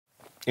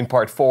in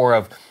part 4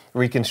 of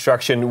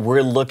Reconstruction,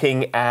 we're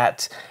looking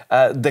at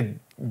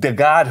the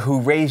God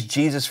who raised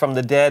Jesus from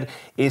the dead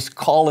is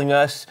calling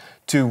us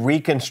to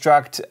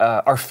reconstruct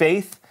our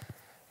faith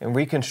and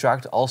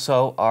reconstruct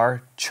also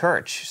our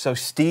church. So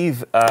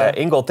Steve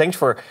Engel, thanks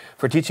for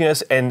teaching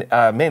us. And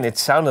man, it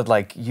sounded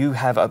like you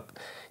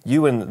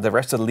and the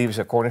rest of the leaders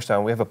at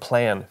Cornerstone, we have a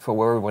plan for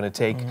where we want to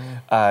take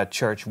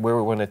church, where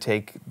we want to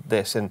take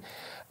this. And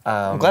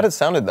I'm glad it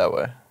sounded that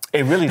way.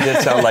 It really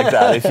did sound like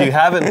that. If you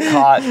haven't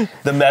caught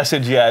the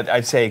message yet,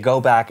 I'd say go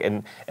back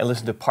and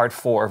listen to part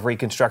 4 of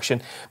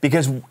Reconstruction,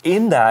 because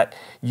in that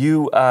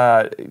you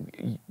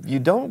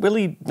don't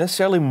really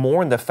necessarily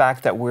mourn the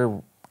fact that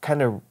we're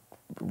kind of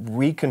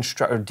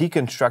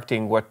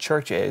deconstructing what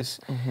church is,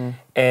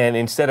 and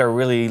instead are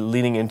really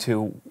leaning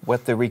into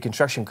what the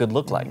reconstruction could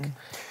look like.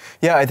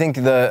 Yeah, I think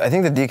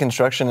the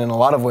deconstruction in a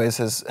lot of ways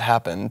has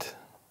happened,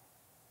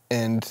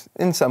 and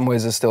in some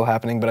ways is still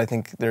happening. But I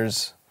think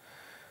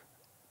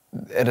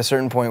at a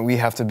certain point, we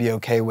have to be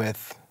okay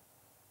with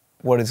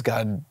what is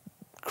God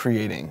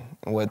creating,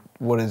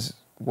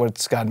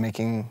 what's God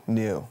making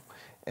new,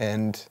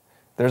 and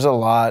there's a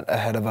lot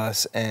ahead of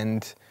us.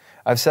 And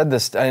I've said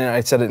this,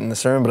 I said it in the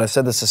sermon, but I've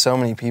said this to so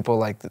many people,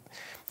 like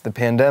the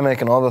pandemic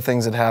and all the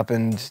things that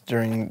happened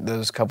during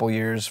those couple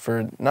years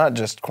for not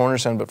just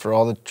Cornerstone, but for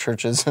all the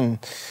churches in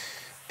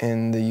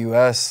the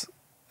U.S.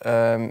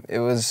 It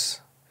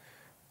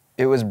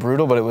was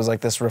brutal, but it was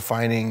like this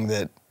refining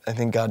that I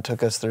think God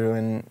took us through,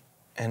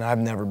 and I've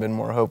never been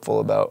more hopeful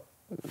about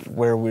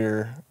where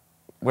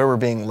we're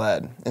being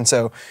led. And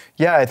so,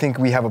 yeah, I think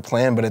we have a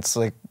plan, but it's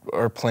like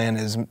our plan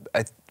is,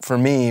 for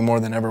me, more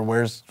than ever,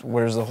 where's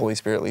the Holy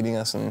Spirit leading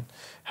us, and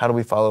how do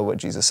we follow what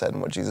Jesus said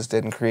and what Jesus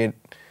did, and create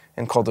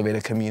and cultivate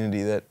a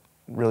community that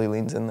really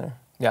leans in there.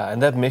 Yeah,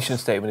 and that mission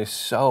statement is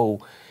so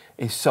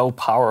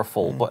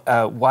powerful.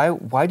 But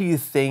why do you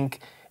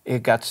think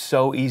it got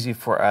so easy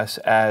for us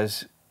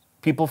as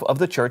people of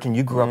the church, and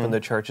you grew up in the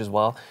church as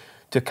well,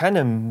 to kind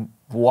of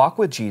walk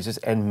with Jesus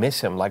and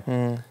miss him? Like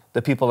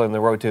the people on the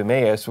road to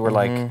Emmaus were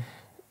like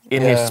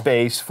in his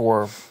space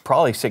for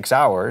probably 6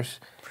 hours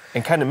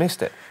and kind of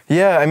missed it.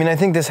 Yeah, I mean, I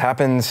think this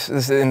happens,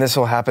 and this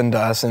will happen to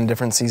us in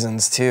different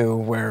seasons too,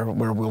 where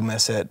we'll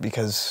miss it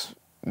because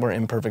we're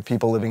imperfect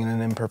people living in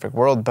an imperfect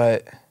world.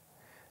 But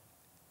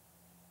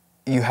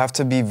you have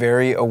to be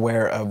very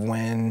aware of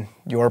when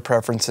your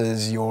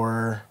preferences,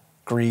 your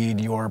greed,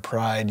 your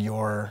pride,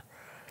 your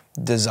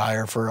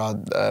desire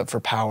for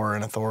power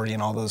and authority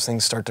and all those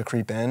things start to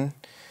creep in,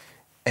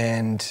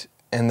 and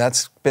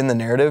that's been the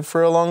narrative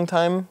for a long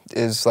time,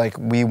 is like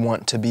we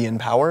want to be in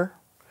power,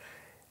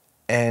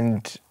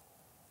 and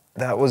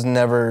that was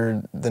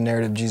never the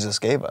narrative Jesus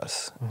gave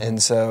us.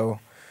 And so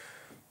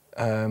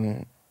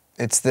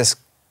it's this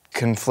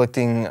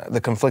conflicting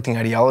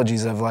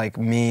ideologies of like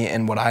me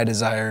and what I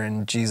desire,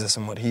 and Jesus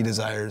and what he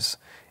desires,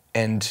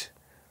 and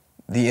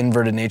the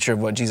inverted nature of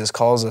what Jesus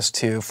calls us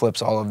to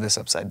flips all of this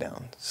upside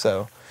down.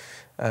 So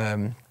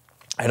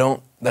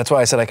that's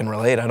why I said I can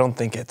relate. I don't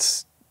think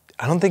it's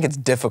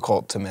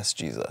difficult to miss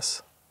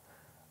Jesus.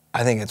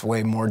 I think it's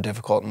way more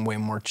difficult and way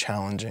more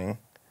challenging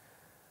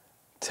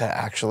to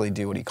actually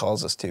do what he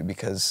calls us to,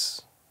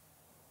 because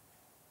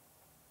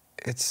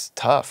it's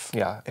tough.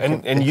 Yeah,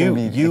 and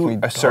you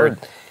assert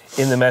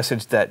in the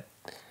message that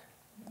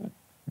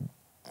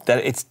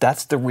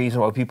that's the reason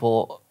why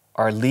people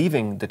are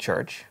leaving the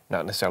church,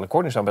 not necessarily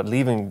Cornerstone, but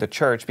leaving the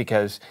church,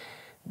 because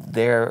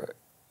they're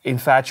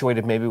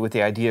infatuated maybe with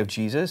the idea of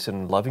Jesus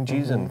and loving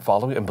Jesus and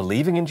following and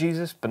believing in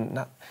Jesus, but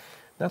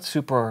not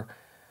super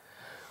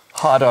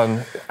hot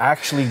on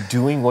actually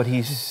doing what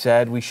he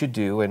said we should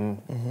do.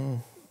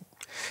 And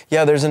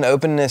yeah, there's an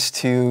openness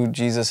to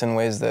Jesus in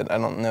ways that I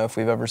don't know if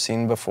we've ever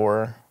seen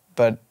before.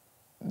 But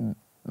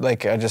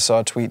like, I just saw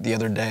a tweet the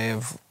other day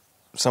of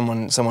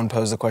someone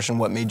posed the question,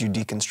 what made you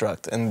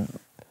deconstruct? And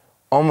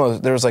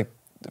almost there was like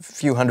a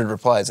few hundred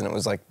replies, and it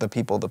was like the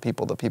people.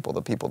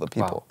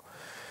 Wow.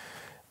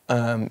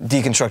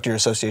 Deconstruct your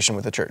association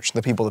with the church.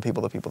 The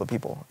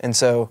people. And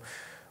so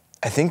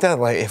I think that,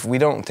 like, if we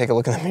don't take a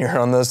look in the mirror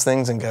on those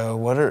things and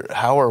go,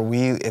 how are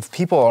we, if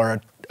people are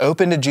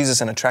open to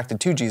Jesus and attracted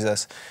to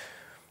Jesus,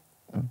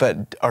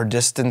 but are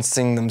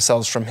distancing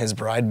themselves from his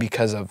bride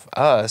because of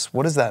us,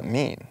 what does that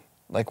mean?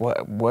 Like,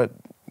 what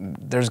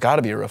there's got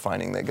to be a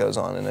refining that goes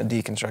on, and a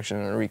deconstruction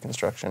and a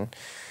reconstruction.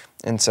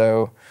 And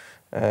so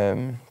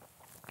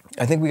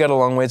I think we got a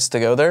long ways to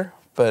go there,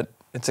 but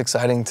it's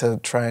exciting to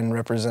try and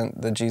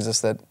represent the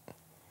Jesus that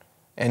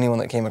anyone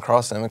that came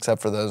across him,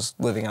 except for those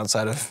living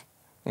outside of,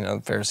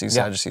 Pharisees,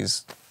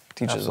 Sadducees,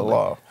 teachers of the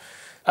law,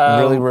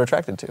 really were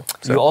attracted to.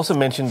 So. You also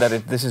mentioned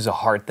that this is a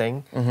hard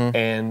thing,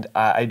 and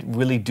I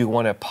really do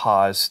want to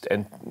pause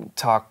and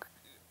talk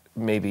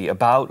maybe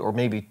about, or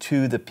maybe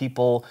to, the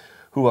people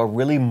who are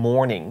really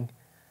mourning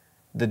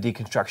the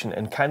deconstruction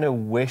and kind of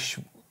wish,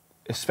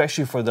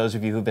 especially for those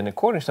of you who've been at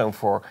Cornerstone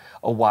for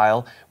a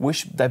while,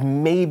 wish that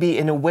maybe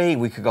in a way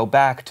we could go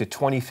back to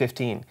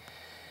 2015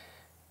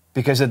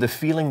 because of the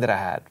feeling that I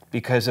had,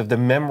 because of the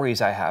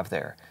memories I have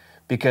there,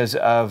 because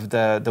of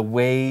the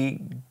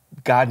way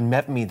God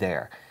met me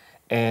there.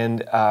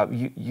 and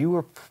you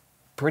were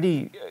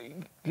pretty,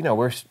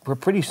 we're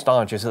pretty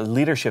staunch as a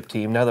leadership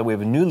team. Now that we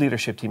have a new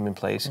leadership team in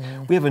place,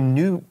 we have a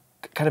new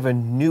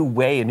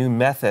way, a new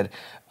method,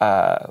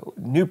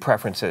 new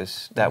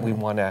preferences that we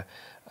want to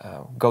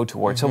go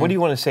towards. So what do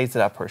you want to say to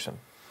that person?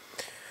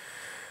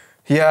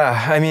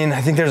 Yeah, I mean,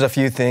 I think there's a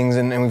few things,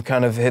 and we've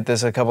kind of hit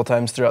this a couple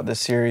times throughout this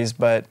series,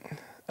 but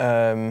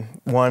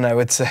one, I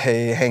would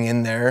say hang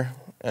in there.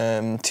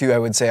 Two, I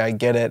would say I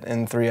get it.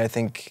 And three,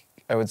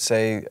 I would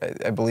say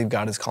I believe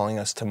God is calling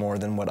us to more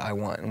than what I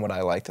want and what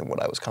I liked and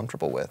what I was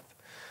comfortable with.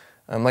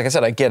 Like I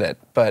said, I get it,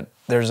 but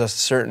there's a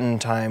certain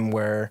time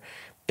where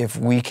if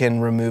we can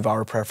remove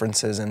our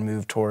preferences and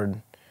move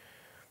toward,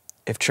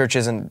 if church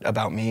isn't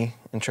about me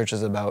and church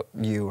is about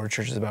you or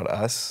church is about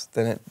us,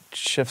 then it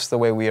shifts the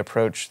way we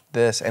approach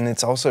this. And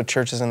it's also,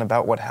 church isn't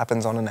about what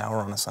happens on an hour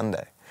on a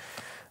Sunday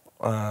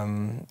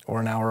or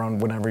an hour on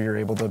whenever you're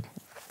able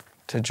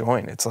to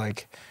join. It's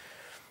like,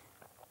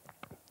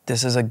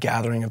 this is a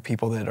gathering of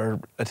people that are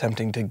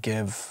attempting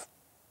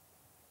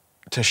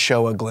to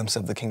show a glimpse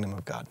of the kingdom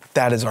of God.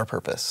 That is our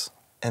purpose.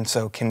 And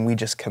so can we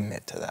just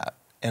commit to that?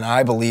 And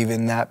I believe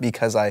in that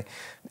because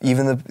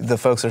even the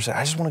folks that are saying,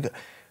 I just want to go,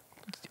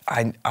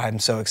 I'm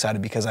so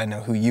excited because I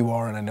know who you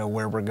are and I know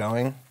where we're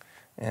going,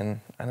 and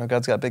I know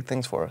God's got big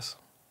things for us.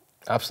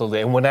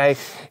 Absolutely. And when I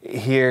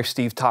hear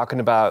Steve talking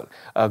about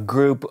a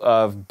group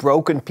of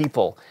broken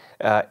people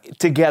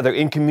together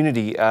in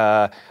community,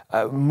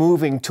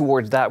 moving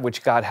towards that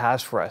which God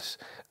has for us,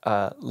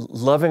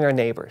 loving our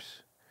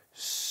neighbors,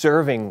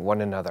 serving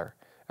one another,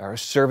 or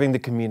serving the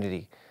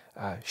community,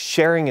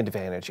 sharing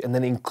advantage, and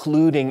then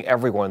including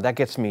everyone, that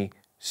gets me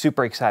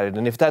super excited.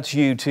 And if that's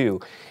you too,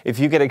 if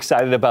you get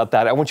excited about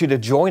that, I want you to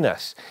join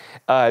us.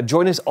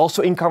 Join us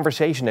also in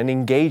conversation and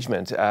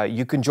engagement.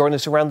 You can join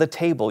us around the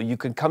table. You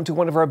can come to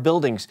one of our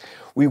buildings.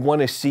 We want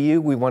to see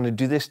you. We want to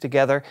do this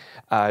together.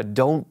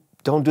 Don't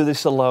do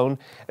this alone.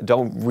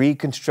 Don't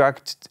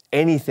reconstruct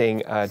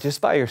anything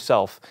just by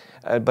yourself,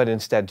 but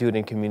instead do it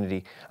in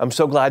community. I'm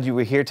so glad you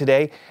were here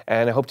today,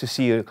 and I hope to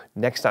see you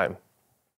next time.